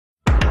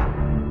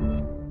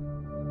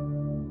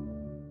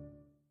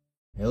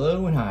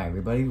Hello and hi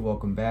everybody,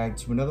 welcome back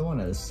to another one.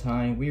 This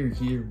time we are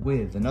here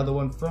with another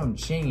one from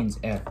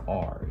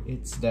ChainsFR.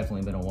 It's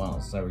definitely been a while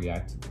since I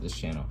reacted to this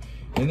channel.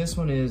 And this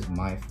one is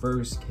My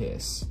First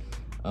Kiss.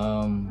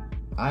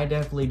 I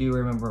definitely do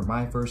remember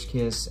my first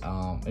kiss.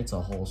 It's a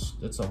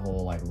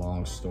whole like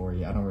long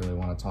story. I don't really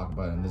want to talk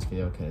about it in this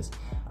video because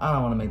I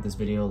don't want to make this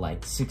video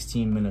like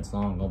 16 minutes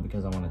long, all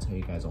because I want to tell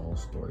you guys a whole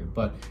story.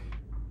 But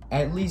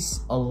at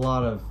least a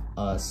lot of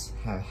us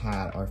have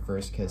had our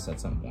first kiss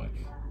at some point.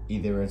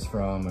 Either it's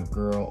from a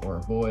girl or a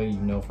boy you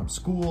know from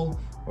school,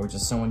 or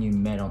just someone you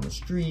met on the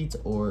street,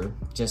 or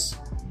just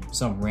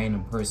some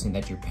random person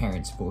that your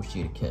parents forced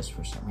you to kiss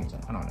for some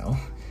reason. I don't know.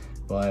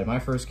 But my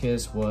first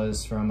kiss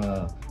was from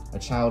a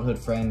childhood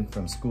friend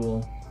from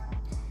school,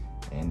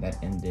 and that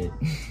did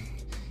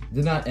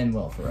not end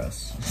well for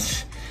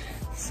us.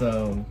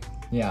 So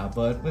yeah,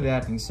 but with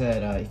that being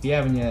said, if you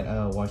haven't yet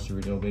watched the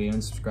original video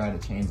and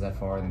subscribed to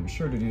ChainsFR, then be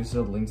sure to do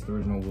so. The link to the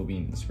original will be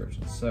in the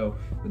description. So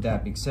with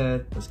that being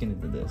said, let's get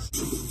into this.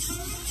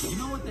 You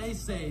know what they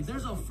say,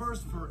 there's a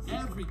first for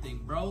everything,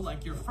 bro.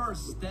 Like your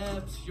first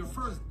steps, your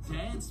first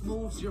dance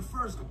moves, your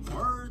first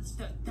words.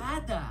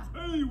 Dada.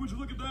 Hey, would you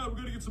look at that? We're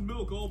gonna get some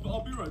milk.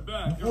 I'll be right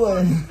back.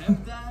 What?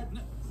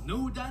 Stepdad?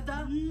 No,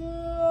 Dada?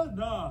 Yeah,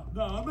 nah,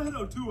 I'm ahead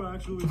out too,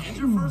 actually. And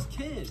your first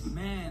kiss.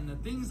 Man, the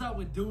things I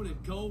would do to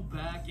go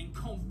back and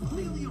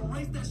completely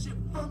erase that shit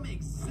from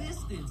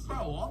existence. Bro,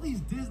 all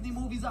these Disney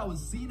movies I was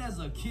seeing as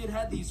a kid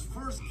had these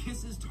first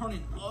kisses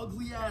turning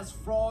ugly ass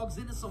frogs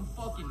into some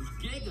fucking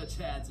giga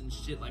chads and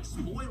shit. Like,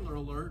 spoiler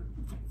alert,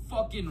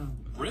 fucking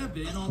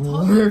ribbon. On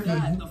top of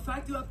that, the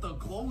fact you have to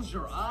close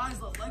your eyes,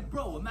 like,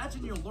 bro,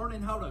 imagine you're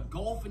learning how to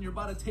golf and you're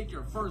about to take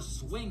your first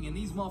swing and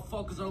these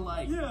motherfuckers are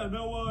like, yeah,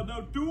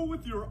 now do it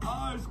with your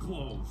eyes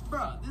closed.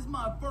 bro, this is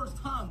my first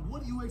time.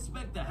 What do you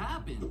expect to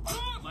happen?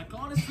 Like,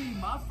 honestly,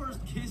 my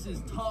first kiss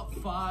is top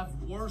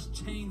 5 worst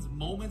Chains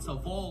moments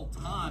of all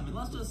time. And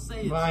let's just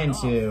say it's Mine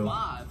top too.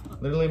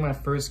 5. Literally, my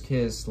first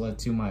kiss led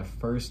to my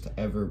first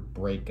ever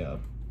breakup.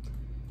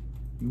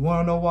 You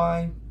wanna know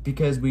why?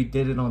 Because we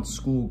did it on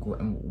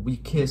we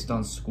kissed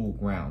on school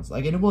grounds.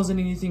 Like, and it wasn't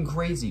anything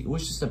crazy. It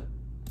was just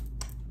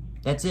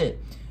that's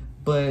it.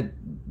 But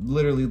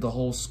literally the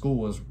whole school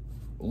was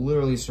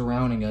literally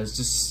surrounding us,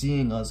 just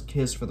seeing us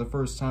kiss for the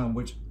first time,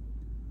 which,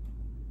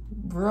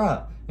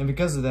 bruh. And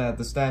because of that,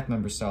 the staff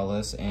members saw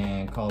us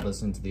and called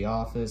us into the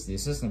office. The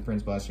assistant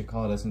principal actually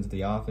called us into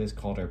the office,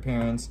 called our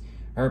parents.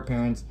 Her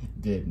parents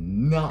did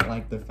not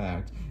like the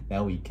fact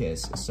that we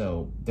kissed,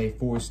 so they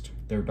forced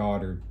their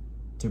daughter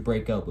to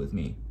break up with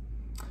me.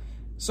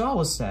 So I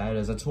was sad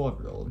as a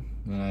 12-year-old,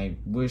 and I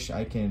wish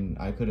I could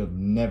have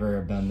never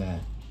have done that.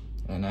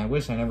 And I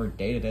wish I never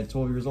dated at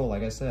 12 years old.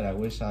 Like I said, I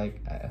wish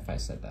if I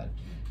said that,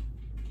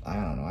 I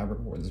don't know, I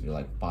recorded this video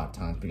like 5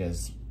 times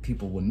because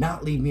people will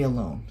not leave me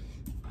alone.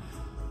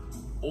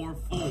 Or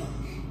 4.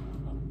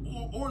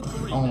 Or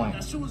 3. Oh my.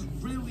 That shit was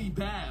really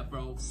bad,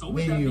 bro. So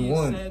with Maybe that being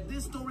 1. said,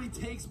 this story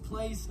takes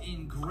place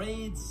in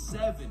grade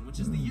 7, which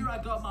is the year I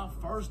got my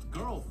first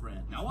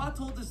girlfriend. Now, I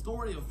told this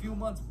story a few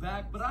months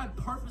back, but I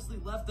purposely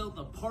left out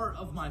the part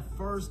of my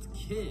first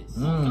kiss.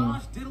 Oh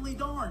gosh, diddly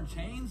darn,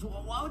 Chains.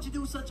 Why would you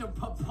do such a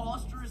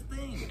preposterous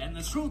thing? And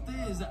the truth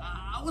is,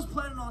 I was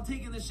planning on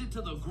taking this shit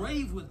to the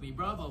grave with me,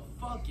 bro, but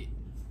fuck it.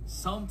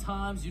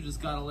 Sometimes you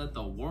just gotta let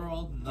the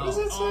world know. What does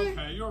it say?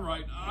 Okay, you're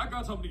right. I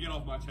got something to get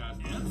off my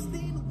chest.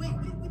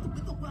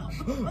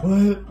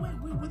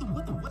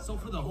 What? So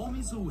for the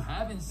homies who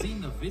haven't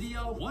seen the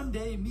video, one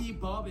day me,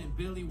 Bob, and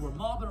Billy were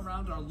mobbing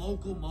around our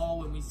local mall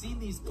when we seen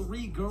these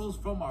 3 girls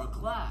from our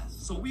class.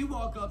 So we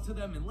walk up to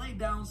them and lay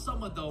down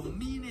some of the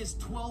meanest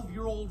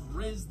 12-year-old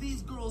riz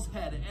these girls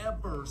had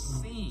ever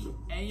seen.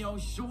 Hey yo,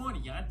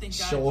 shorty, I think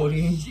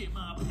Shorty? I just shit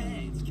my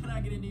pants. Can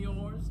I get into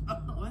yours?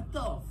 What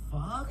the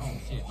fuck? Oh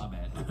shit, my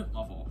bad.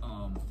 My fault.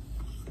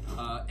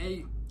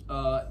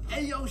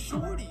 Hey yo,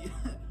 shorty.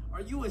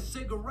 Are you a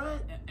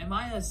cigarette? Am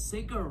I a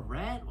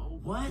cigarette?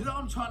 What? You know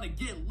I'm trying to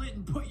get lit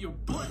and put your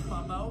butt in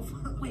my mouth.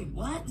 Wait,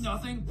 what?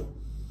 Nothing.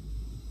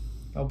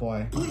 Oh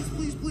boy. Please.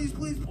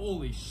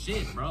 Holy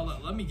shit, bro.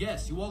 Let me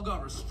guess. You all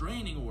got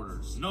restraining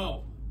orders.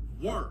 No.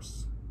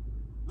 Worse.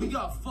 We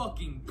got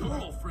fucking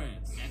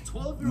girlfriends. And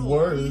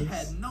 12-year-old me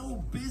had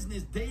no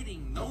business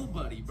dating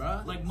nobody,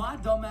 bruh. Like, my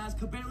dumbass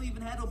could barely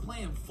even handle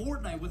playing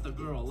Fortnite with a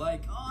girl.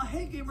 Like, oh,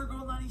 hey, Gamer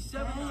Girl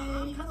 97. Hey.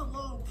 I'm kind of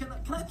low. Can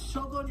I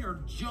chug on your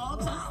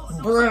job?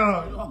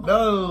 Bro,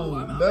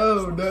 no.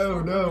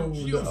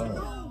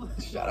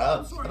 Shut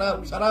up.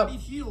 I need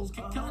heels.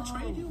 Can I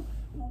trade you?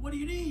 What do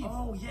you need?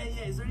 Oh,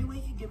 yeah. Is there any way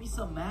you can give me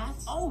some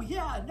mats? Oh,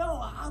 yeah.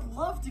 No, I'd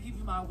love to give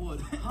you my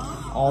wood.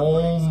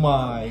 Oh,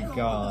 my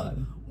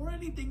God. Or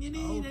anything you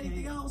need,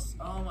 anything else?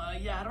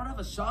 Yeah, I don't have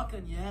a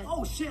shotgun yet.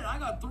 Oh, shit, I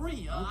got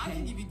 3. I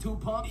can give you 2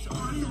 pumps.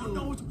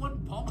 No, it's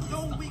 1 pump.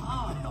 No, wait.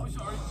 Oh,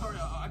 sorry.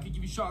 I can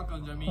give you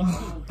shotguns, I mean.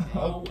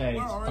 Okay,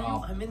 where are you?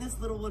 stop. I'm in this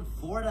little wood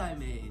fort I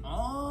made.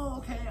 Oh,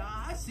 okay,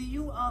 I see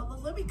you.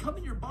 Let me come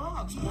in your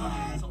box.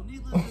 So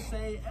needless to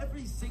say,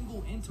 every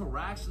single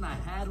interaction I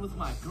had with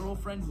my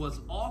girlfriend was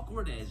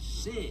awkward as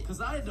shit.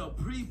 Cause I had to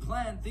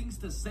pre-plan things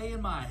to say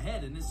in my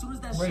head, and as soon as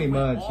that Pretty shit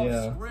went much, off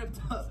yeah. script,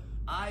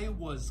 I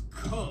was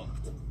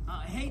cooked.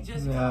 Hey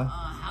Jessica, Yeah.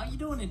 how you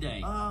doing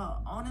today?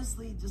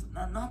 Honestly, just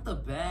not the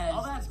best.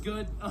 Oh, that's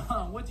good.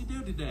 What'd you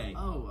do today?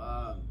 Oh,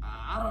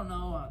 I don't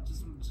know.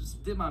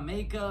 Just did my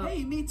makeup.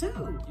 Hey, me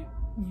too.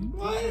 You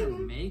did your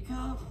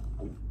makeup?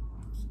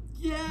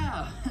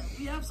 Yeah,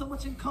 we have so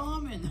much in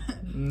common.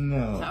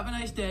 No. Have a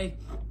nice day.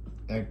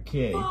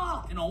 Okay.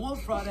 And on one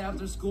Friday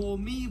after school,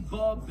 me,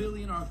 Bob,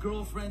 Billy, and our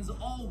girlfriends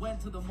all went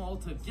to the mall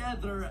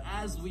together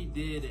as we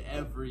did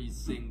every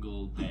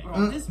single day. But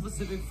on this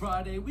specific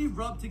Friday, we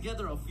rubbed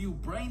together a few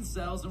brain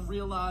cells and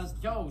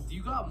realized, yo, do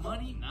you got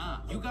money? Nah.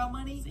 You got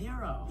money?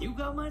 Zero. You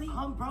got money?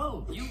 I'm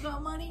broke. You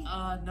got money?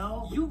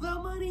 No. You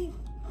got money?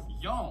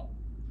 Yo,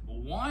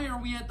 why are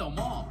we at the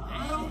mall?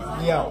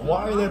 Yeah,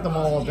 why are they at the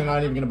mall if they're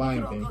not even gonna buy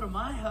You don't anything? go to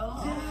my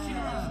house.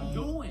 Yeah, what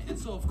you doing? And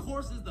so, of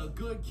course, as the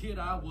good kid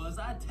I was,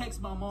 I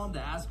text my mom to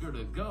ask her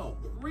to go.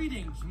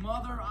 Greetings,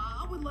 mother.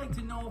 I would like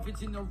to know if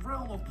it's in the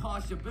realm of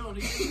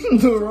possibility.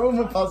 The realm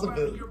of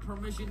possibility. Your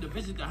permission to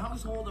visit the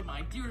household of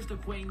my dearest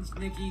acquaintance,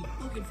 Nikki.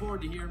 Looking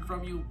forward to hearing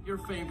from you. Your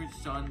favorite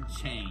son,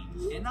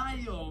 Chains. And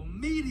I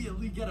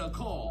immediately get a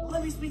call.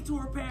 Let me speak to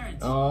her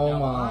parents. Oh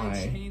Now, I, my.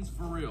 Chains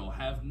for real,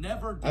 have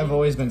never dated I've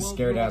always been a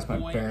scared to ask my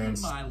 12-year-old boy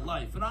parents. in my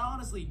life, and I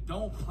honestly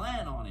don't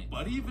plan on it.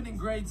 But even in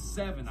grade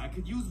 7, I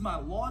could use my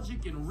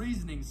logic and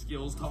reasoning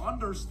skills to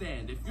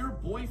understand if your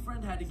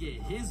boyfriend had to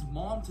get his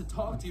mom to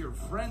talk to your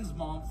friend's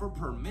mom for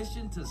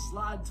permission to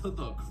slide to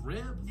the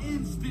crib,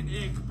 instant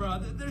ick, bro.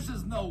 There's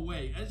just no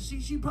way. And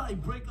she'd probably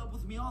break up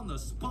with me on the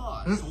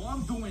spot. So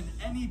I'm doing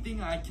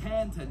anything I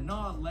can to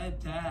not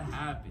let that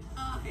happen.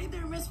 Hey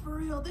there, Miss For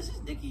Real. This is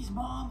Nikki's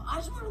mom. I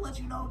just want to let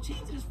you know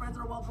Chains and his friends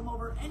are welcome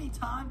over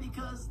anytime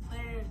because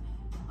they're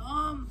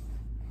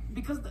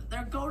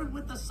goated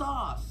with the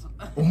sauce.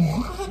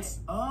 What?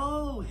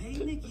 Oh,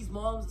 hey, Nikki's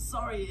mom.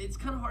 Sorry, it's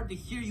kind of hard to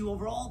hear you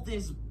over all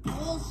this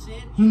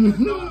bullshit. You're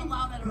not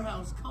allowed at her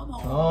house. Come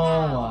home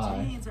Oh, now.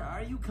 my. Chains,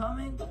 are you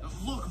coming?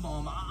 Look,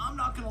 Mom, I'm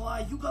not gonna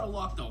lie, you gotta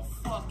lock the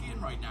fuck in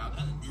right now.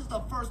 This is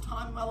the first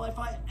time in my life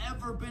I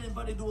ever been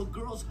invited to a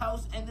girl's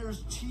house and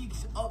there's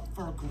cheeks up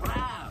for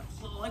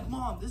grabs. Like,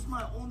 Mom, this is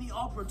my only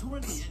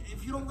opportunity.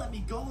 If you don't let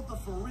me go, the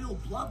For Real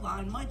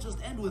bloodline might just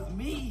end with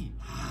me.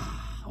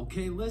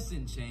 Okay,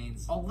 listen,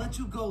 Chains. I'll let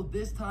you go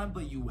this time,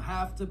 but you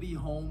have to be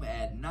home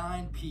at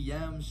 9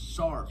 p.m.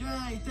 sharp.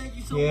 Yay, thank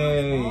you so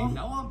Yay. much, Mom.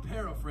 Now I'm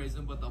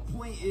paraphrasing, but the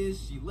point is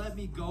she let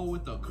me go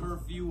with a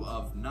curfew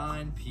of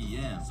 9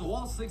 p.m. So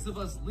all 6 of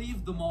us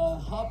leave the mall,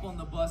 hop on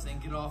the bus, and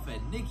get off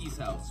at Nikki's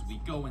house. We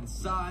go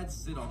inside,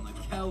 sit on the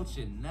couch,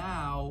 and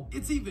now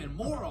it's even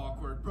more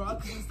awkward, bro,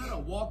 because instead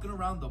of walking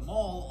around the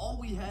mall, all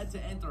we had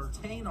to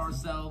entertain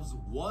ourselves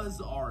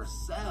was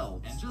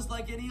ourselves. And just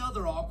like any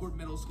other awkward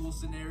middle school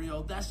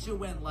scenario, that shit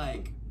went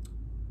like...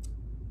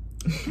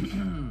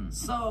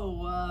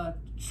 So,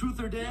 truth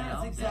or dare? Yeah,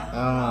 that's exactly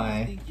what I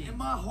was thinking. In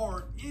my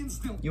heart,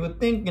 instantly... You would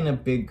think in a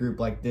big group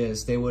like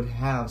this, they would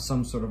have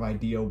some sort of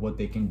idea of what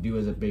they can do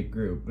as a big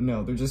group. But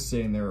no, they're just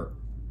sitting there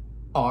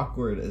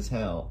awkward as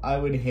hell. I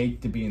would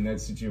hate to be in that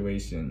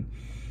situation.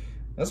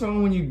 That's why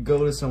when you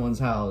go to someone's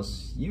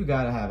house, you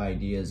gotta have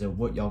ideas of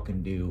what y'all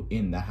can do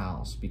in the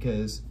house.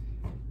 Because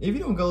if you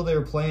don't go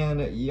there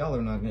planned, y'all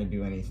are not gonna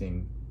do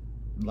anything.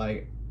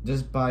 Like,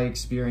 just by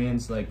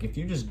experience, like, if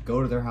you just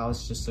go to their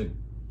house just to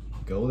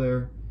go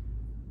there,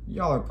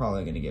 y'all are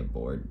probably gonna get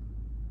bored.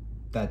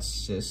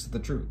 That's just the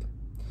truth.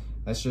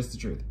 That's just the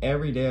truth.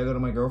 Every day I go to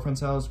my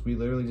girlfriend's house, we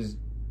literally just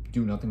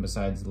do nothing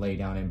besides lay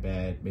down in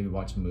bed, maybe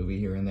watch a movie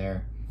here and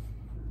there.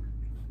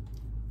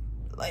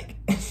 Like,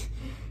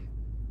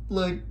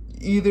 like,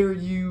 either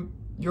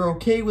you're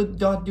okay with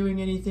not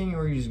doing anything,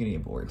 or you're just gonna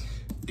get bored.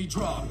 He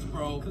dropped,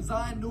 bro. Cause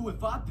I knew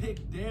if I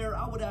picked Dare,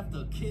 I would have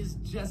to kiss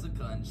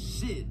Jessica and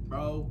shit,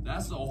 bro.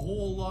 That's a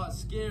whole lot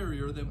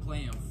scarier than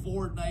playing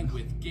Fortnite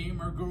with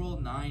Gamer Girl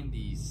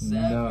 97.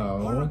 No.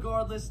 But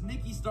regardless,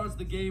 Nikki starts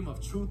the game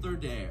of Truth or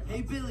Dare.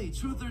 Hey Billy,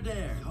 Truth or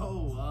Dare?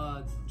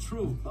 Oh,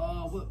 Truth.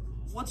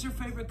 What's your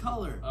favorite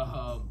color?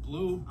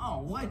 Blue. Oh,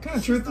 what? What kind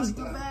of truth is Not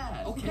too that?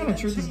 bad. What Okay, kind of then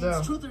truth is Chains,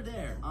 that? Truth or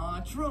Dare?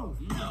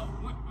 Truth. No.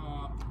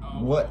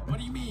 What? What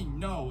do you mean,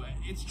 no?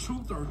 It's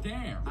truth or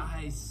dare.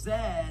 I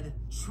said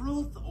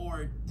truth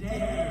or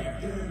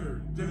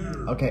dare. Dare.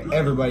 Okay,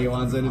 everybody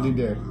wants to do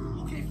dare.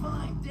 Okay,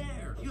 fine,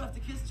 dare. You have to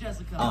kiss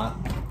Jessica.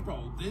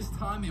 Bro, this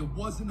time it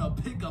wasn't a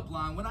pickup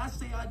line. When I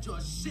say I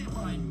just shit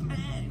my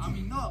pants, I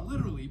mean not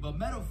literally, but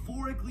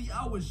metaphorically,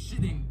 I was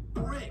shitting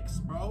bricks,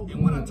 bro.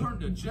 And when I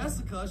turned to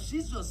Jessica,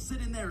 she's just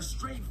sitting there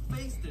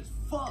straight-faced as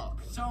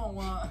fuck.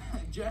 So,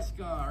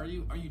 Jessica, are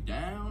you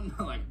down?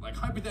 like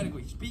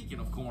hypothetically speaking,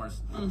 of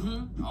course.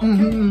 Okay,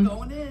 I'm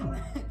going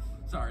in.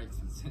 sorry.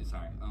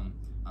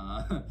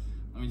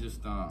 Let me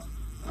just,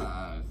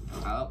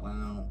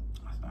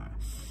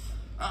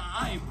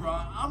 Hey, bro,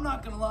 I'm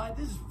not gonna lie,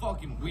 this is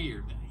fucking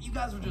weird. You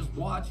guys were just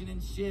watching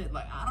and shit.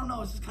 Like, I don't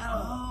know, it's just kind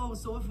of... Oh,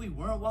 so if we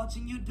weren't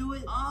watching you do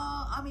it?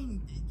 I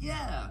mean,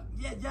 yeah,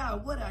 I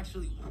would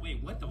actually.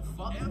 Wait, what the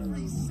fuck?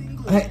 Every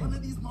single one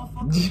of these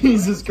motherfuckers.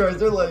 Jesus Christ,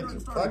 they're like,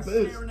 fuck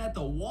this. Staring at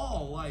the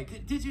wall,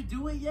 like, Did you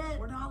do it yet?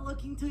 We're not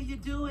looking till you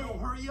do it. yo,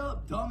 hurry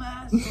up,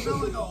 dumbass. So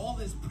now I got all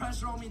this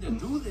pressure on me to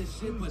do this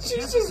shit, but She's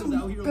Jessica's just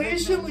out here looking at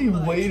patiently me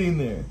like, waiting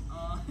there.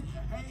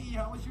 Hey,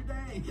 how was your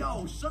day?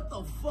 Yo, shut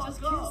the fuck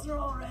Just up. kiss her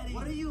already.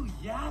 What are you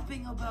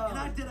yapping about? And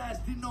I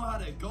deadass didn't know how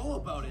to go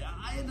about it.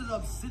 I ended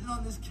up sitting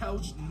on this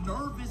couch,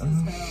 nervous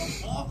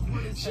as hell,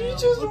 awkward as hell.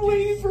 She's just looking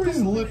waiting for his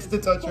stupid lips to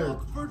as touch her.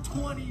 fuck For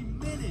 20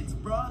 minutes,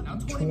 bruh. Now,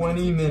 20 20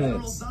 minutes in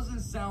minutes. general doesn't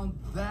sound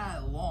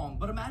that long,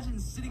 but imagine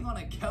sitting on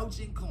a couch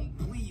in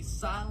complete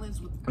silence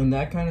with... In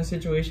that kind of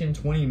situation,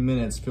 20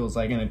 minutes feels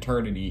like an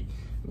eternity.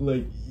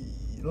 Like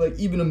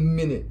even a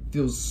minute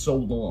feels so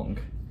long.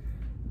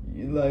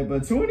 Like,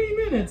 but 20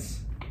 minutes.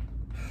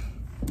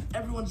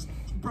 Everyone's...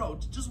 Bro,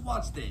 just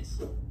watch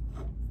this.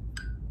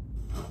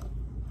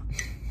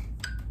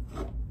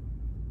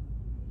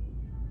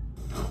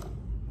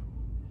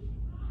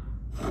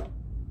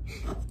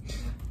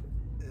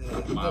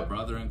 My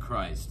brother in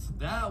Christ.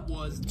 That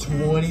was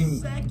 20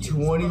 seconds,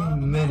 20 bro.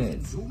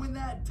 minutes. Imagine doing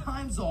that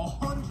times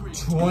 100.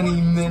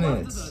 20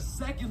 minutes. So after the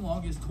second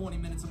longest 20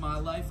 minutes of my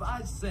life,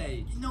 I'd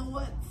say, you know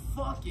what?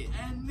 Fuck it.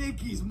 And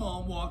Nikki's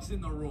mom walks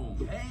in the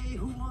room. Hey,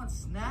 who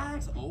wants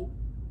snacks? Oh.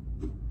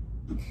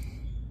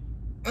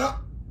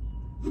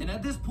 And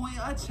at this point,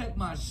 I checked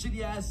my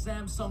shitty-ass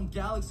Samsung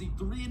Galaxy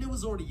 3, and it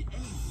was already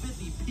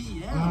 8:50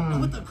 p.m.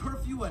 And with the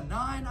curfew at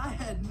 9, I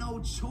had no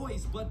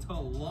choice but to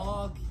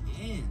log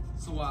in.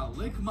 So I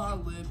lick my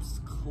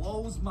lips,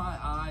 close my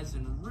eyes,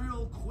 and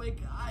real quick,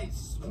 I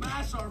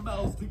smash our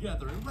mouths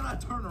together. And when I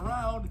turn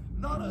around,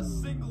 not a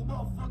single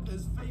motherfucker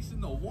is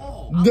facing the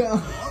wall. I'm the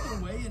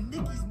other way, and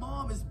Nikki's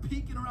mom is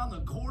peeking around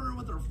the corner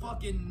with her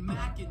fucking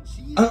mac and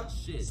cheese and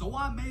shit. So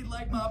I made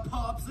like my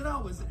pops, and I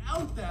was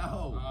out that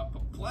hoe.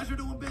 Pleasure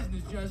doing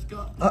business,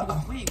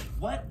 Jessica. Wait,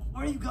 what?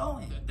 Where are you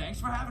going? Thanks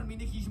for having me,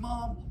 Nikki's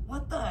mom.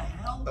 What the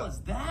hell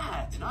was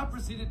that? And I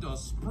proceeded to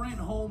sprint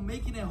home,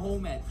 making it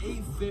home at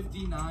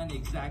 8:59,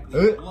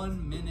 exactly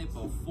 1 minute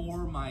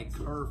before my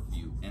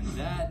curfew. And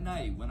that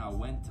night, when I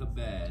went to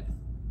bed,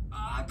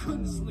 I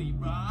couldn't sleep,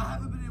 bro. I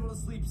haven't been able to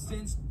sleep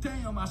since.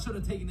 Damn, I should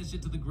have taken this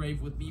shit to the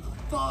grave with me.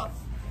 Fuck.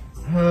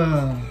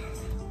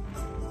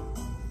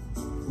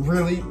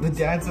 Really? The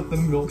dad's at the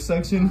milk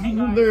section?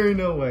 There ain't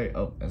no way.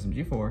 Oh,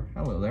 SMG4.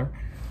 Hello there.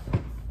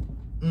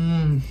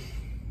 I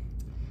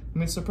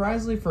mean,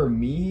 surprisingly for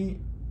me,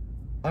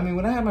 I mean,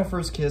 when I had my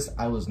first kiss,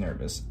 I was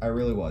nervous. I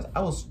really was.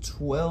 I was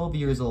 12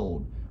 years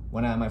old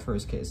when I had my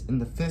first kiss. In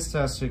the 5th to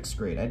 6th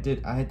grade. I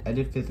did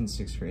 5th and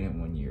 6th grade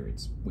in 1 year.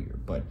 It's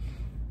weird, but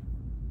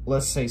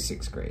let's say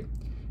 6th grade.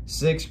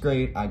 6th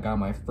grade, I got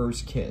my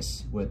first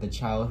kiss with a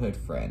childhood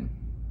friend.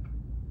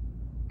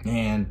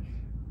 And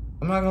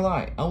I'm not gonna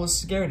lie, I was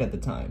scared at the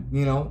time.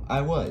 You know, I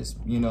was.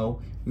 You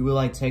know, we would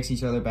like text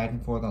each other back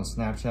and forth on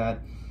Snapchat.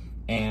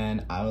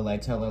 And I would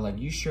like tell her, like,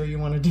 you sure you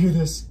want to do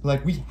this?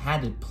 Like, we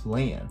had a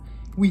plan.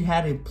 We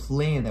had a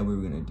plan that we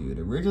were gonna do it.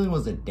 Originally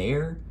was a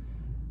dare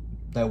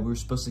that we were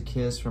supposed to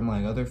kiss from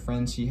like other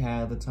friends she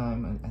had at the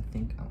time. I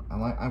think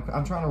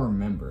I'm trying to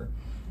remember,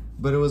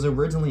 but it was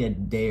originally a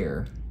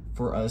dare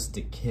for us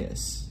to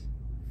kiss.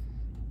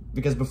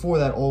 Because before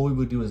that, all we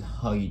would do is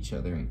hug each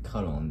other and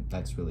cuddle, and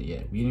that's really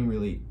it. We didn't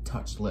really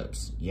touch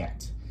lips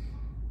yet.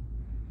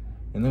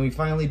 And then we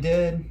finally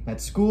did at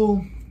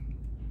school,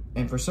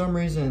 and for some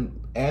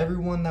reason,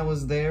 everyone that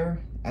was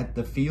there at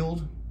the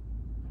field,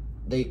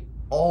 they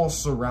all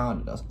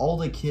surrounded us. All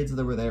the kids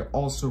that were there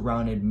all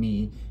surrounded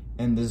me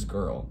and this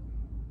girl.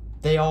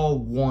 They all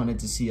wanted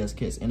to see us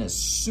kiss, and as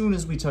soon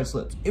as we touched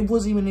lips, it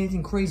wasn't even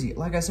anything crazy.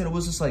 Like I said, it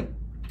was just like,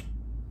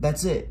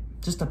 that's it,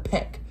 just a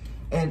peck.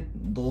 And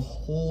the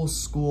whole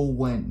school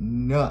went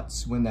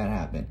nuts when that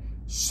happened.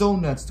 So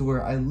nuts to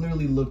where I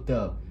literally looked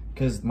up,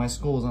 because my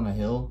school was on a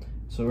hill,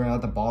 so we're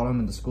at the bottom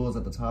and the school is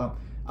at the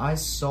top. I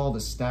saw the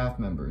staff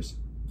members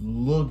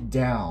look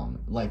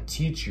down, like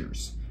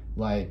teachers,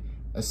 like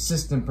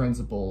assistant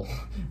principal,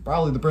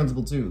 probably the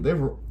principal too. They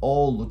were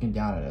all looking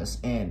down at us,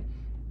 and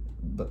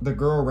the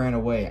girl ran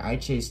away. I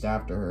chased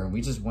after her, and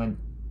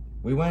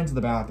we went into the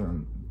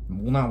bathroom.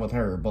 Well, not with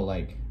her, but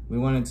like, we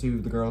went into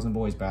the girls and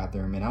boys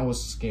bathroom, and I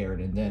was scared.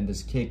 And then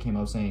this kid came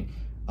up saying,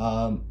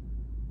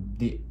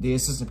 the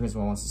assistant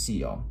principal wants to see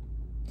y'all.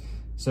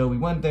 So we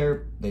went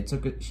there. They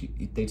took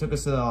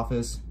us to the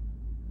office.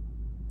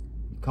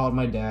 Called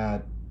my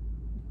dad.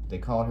 They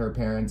called her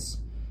parents.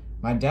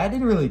 My dad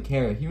didn't really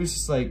care. He was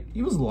just like,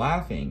 he was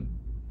laughing.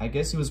 I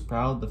guess he was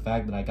proud of the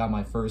fact that I got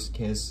my first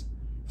kiss.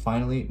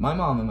 Finally, my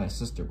mom and my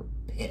sister were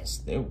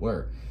pissed. They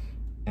were.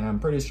 And I'm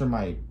pretty sure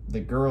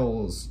the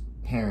girl's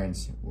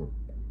parents were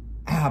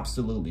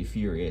absolutely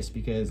furious,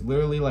 because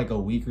literally like a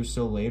week or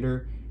so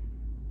later,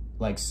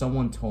 like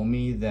someone told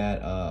me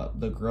that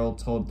the girl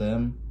told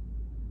them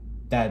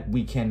that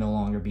we can no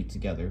longer be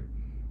together.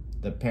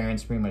 The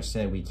parents pretty much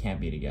said we can't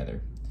be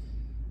together.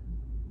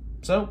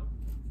 So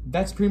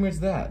that's pretty much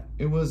that.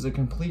 It was a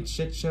complete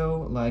shit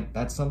show. Like,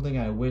 that's something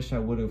I wish I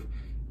would have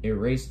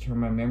erased from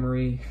my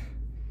memory.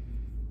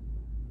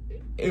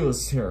 It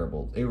was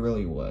terrible. It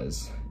really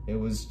was. It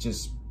was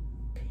just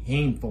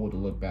painful to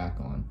look back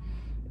on.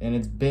 And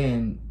it's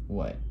been,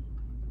 what,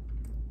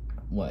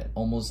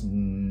 almost,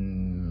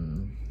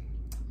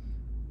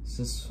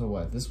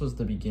 this was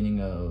the beginning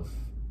of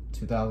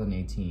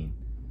 2018.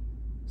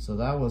 So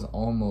that was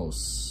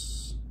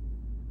almost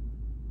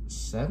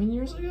 7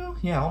 years ago?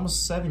 Yeah,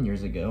 almost 7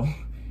 years ago.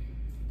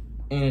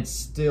 And it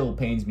still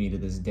pains me to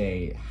this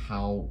day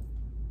how,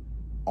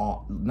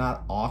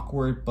 not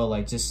awkward, but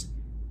like just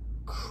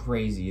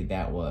crazy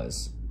that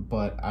was.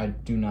 But I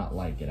do not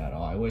like it at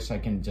all. I wish I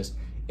can just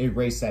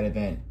erase that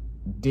event.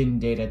 Didn't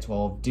date at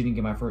 12, didn't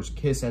get my first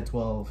kiss at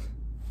 12.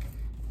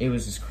 It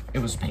was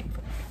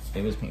painful.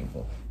 It was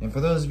painful. And for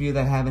those of you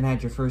that haven't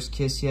had your first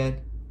kiss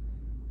yet,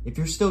 if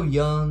you're still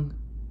young,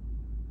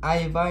 I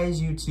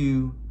advise you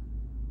to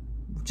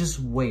just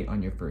wait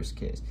on your first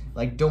kiss.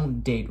 Like,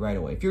 don't date right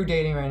away. If you're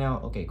dating right now,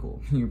 okay,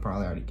 cool. You're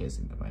probably already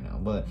kissing them right now.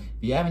 But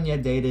if you haven't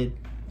yet dated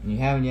and you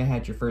haven't yet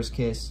had your first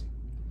kiss,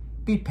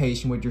 be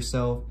patient with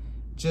yourself.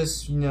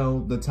 Just, you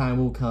know, the time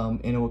will come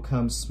and it will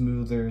come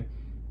smoother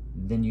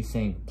than you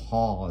think.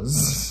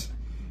 Pause.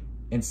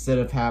 Instead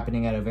of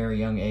happening at a very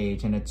young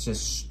age, and it's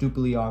just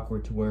stupidly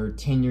awkward to where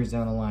 10 years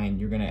down the line,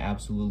 you're gonna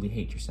absolutely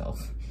hate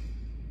yourself.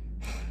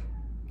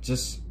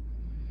 Just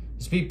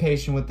be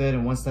patient with it,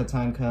 and once that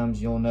time comes,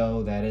 you'll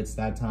know that it's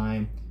that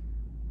time,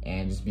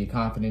 and just be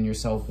confident in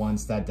yourself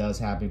once that does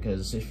happen,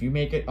 because if you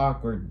make it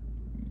awkward,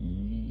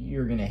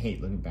 you're gonna hate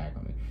looking back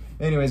on it.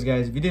 Anyways,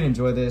 guys, if you did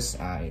enjoy this,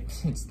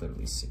 it's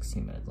literally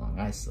 16 minutes long.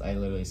 I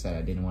literally said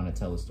I didn't want to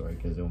tell the story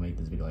because it'll make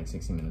this video like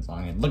 16 minutes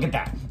long, and look at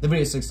that, the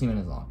video is 16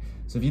 minutes long.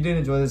 So if you did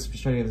enjoy this, be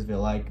sure to give this video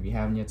a like. If you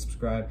haven't yet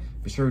subscribed,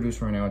 be sure to do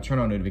so right now. Turn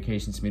on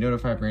notifications to be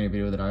notified for any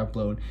video that I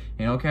upload,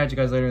 and I'll catch you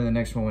guys later in the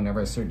next one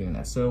whenever I start doing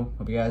that. So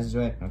hope you guys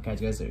enjoy it. I'll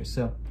catch you guys later.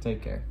 So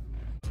take care.